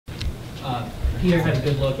Peter had a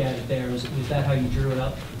good look at it there. Was that how you drew it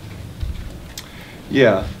up?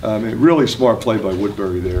 Yeah, really smart play by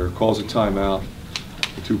Woodbury there. Calls a timeout,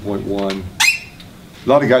 2.1. A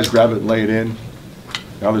lot of guys grab it and lay it in.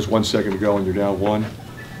 Now there's 1 second to go and you're down 1.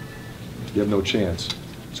 You have no chance.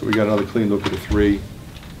 So we got another clean look at the 3.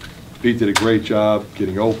 Pete did a great job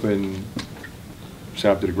getting open.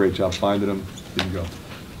 Sap did a great job finding them. Didn't go.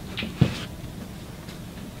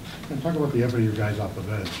 And talk about the effort of your guys off the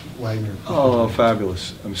bench. Wagner. Oh,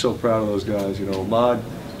 fabulous. I'm so proud of those guys. You know, Ahmad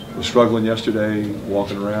was struggling yesterday,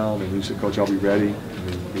 walking around, and he said, Coach, I'll be ready. I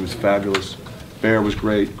mean, he was fabulous. Bear was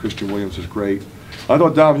great. Christian Williams was great. I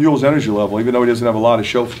thought Dom Ewell's energy level, even though he doesn't have a lot to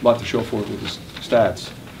show for it with his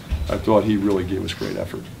stats, I thought he really gave us great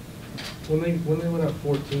effort. When they went up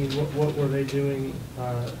 14, what were they doing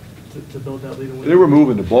to build that lead? They were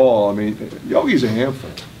moving the ball. I mean, Yogi's a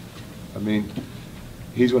handful. I mean,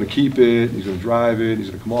 he's going to keep it, he's going to drive it, he's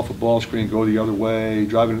going to come off a ball screen, go the other way,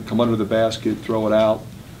 drive it, come under the basket, throw it out.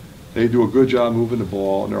 They do a good job moving the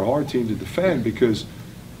ball, and they're a hard team to defend because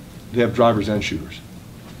they have drivers and shooters,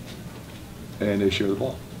 and they share the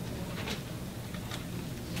ball.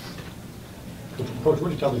 Coach, what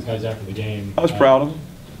did you tell these guys after the game? I was proud of them.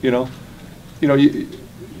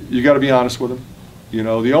 You got to be honest with them. You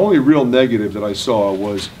know, the only real negative that I saw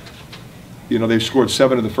was, they've scored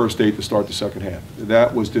 7 in the first 8 to start the second half.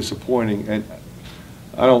 That was disappointing, and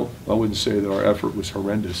I wouldn't say that our effort was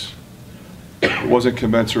horrendous. It wasn't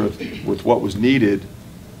commensurate with what was needed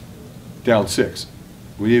down 6.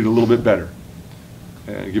 We needed a little bit better.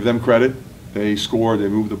 And give them credit. They scored, they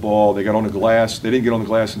moved the ball, they got on the glass. They didn't get on the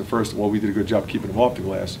glass in the first. Well, we did a good job keeping them off the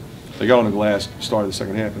glass. They got on the glass, started the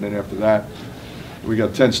second half, and then after that, we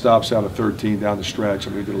got 10 stops out of 13 down the stretch,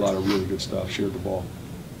 and we did a lot of really good stuff, shared the ball,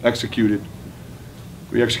 executed.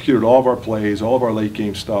 We executed all of our plays, all of our late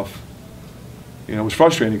game stuff. It was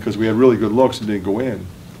frustrating because we had really good looks and didn't go in,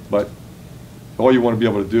 but all you want to be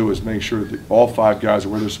able to do is make sure that all 5 guys are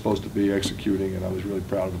where they're supposed to be executing, and I was really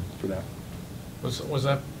proud of them for that. Was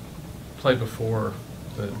that play before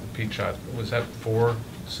the Pete shot? Was that for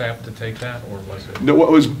Sap to take that, or was it?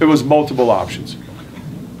 No, it was multiple options.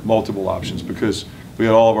 Multiple options because we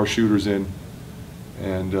had all of our shooters in,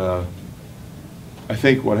 and I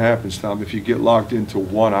think what happens, Tom, if you get locked into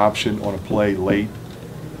one option on a play late,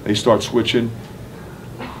 they start switching,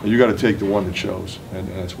 and you got to take the one that shows, and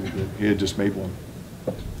that's what he did. He had just made one.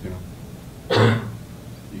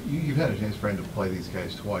 You've had a chance, Fran, to play these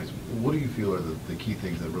guys twice. What do you feel are the key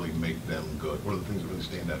things that really make them good? What are the things that really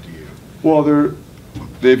stand out to you? Well,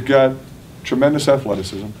 they've got tremendous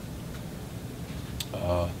athleticism.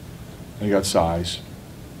 They got size,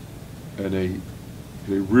 and they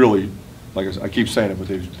really, like I keep saying it, but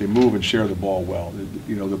they move and share the ball well.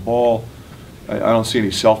 The ball, I don't see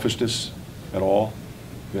any selfishness at all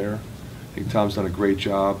there. I think Tom's done a great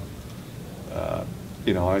job.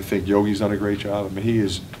 I think Yogi's done a great job. I mean, he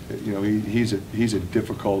is, he's a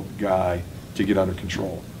difficult guy to get under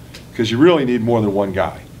control because you really need more than one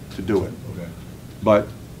guy to do it. Okay. But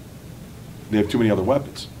they have too many other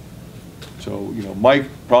weapons. So, Mike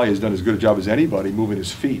probably has done as good a job as anybody moving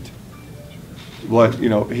his feet. But,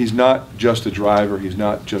 he's not just a driver. He's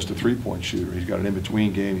not just a three-point shooter. He's got an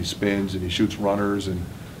in-between game. He spins and he shoots runners and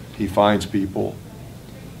he finds people.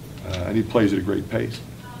 And he plays at a great pace.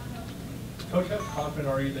 Coach, how confident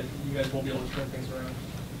are you that you guys will be able to turn things around?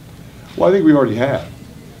 Well, I think we already have.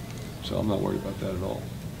 So I'm not worried about that at all.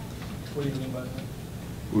 What do you mean by that?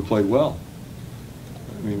 We played well.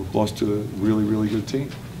 I mean, we've lost to a really, really good team.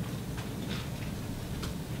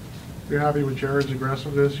 You're happy with Jared's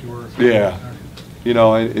aggressiveness? Yeah. It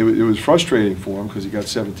was frustrating for him because he got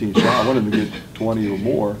 17 shots. I wanted him to get 20 or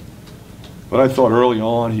more. But I thought early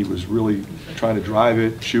on he was really trying to drive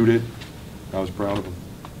it, shoot it. I was proud of him.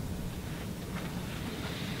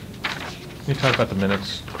 Can you talk about the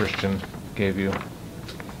minutes Christian gave you?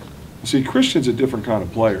 See, Christian's a different kind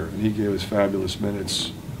of player, and he gave us fabulous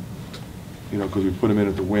minutes. Because we put him in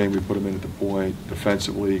at the wing, we put him in at the point.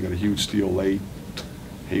 Defensively, he got a huge steal late.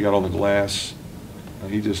 He got on the glass.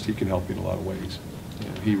 And he can help you in a lot of ways.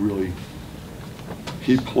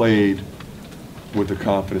 He played with the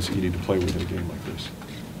confidence that you need to play with in a game like this.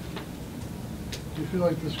 Do you feel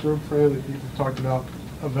like this group, Fran, that you've talked about,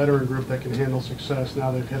 a veteran group that can handle success,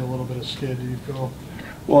 now they've hit a little bit of skid, do you feel?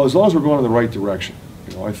 Well, as long as we're going in the right direction.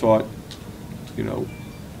 I thought,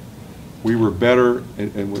 we were better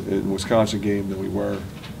in Wisconsin game than we were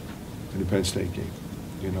in the Penn State game.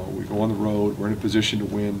 We go on the road, we're in a position to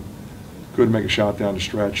win, couldn't make a shot down the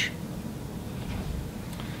stretch.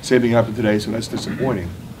 Same thing happened today, so that's disappointing.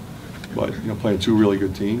 But, playing 2 really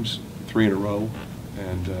good teams, 3 in a row,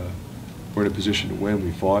 and we're in a position to win.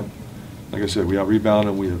 We fought. Like I said, we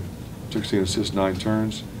out-rebounded, we have 16 assists, 9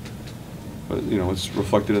 turns. But, you know, it's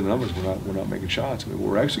reflected in the numbers. We're not making shots. I mean,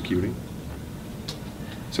 we're executing.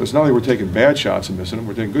 So it's not like we're taking bad shots and missing them.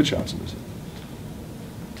 We're taking good shots and missing them.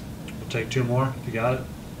 We'll take 2 more, if you got it.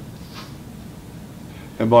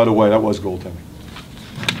 And by the way, that was goaltending.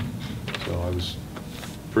 So I was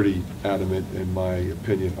pretty adamant in my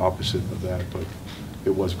opinion opposite of that, but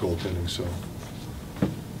it was goaltending, so,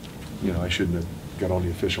 you know, I shouldn't have got on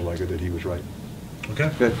the official like I did. He was right. Okay.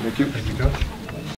 Okay, thank you. Thank you, Coach.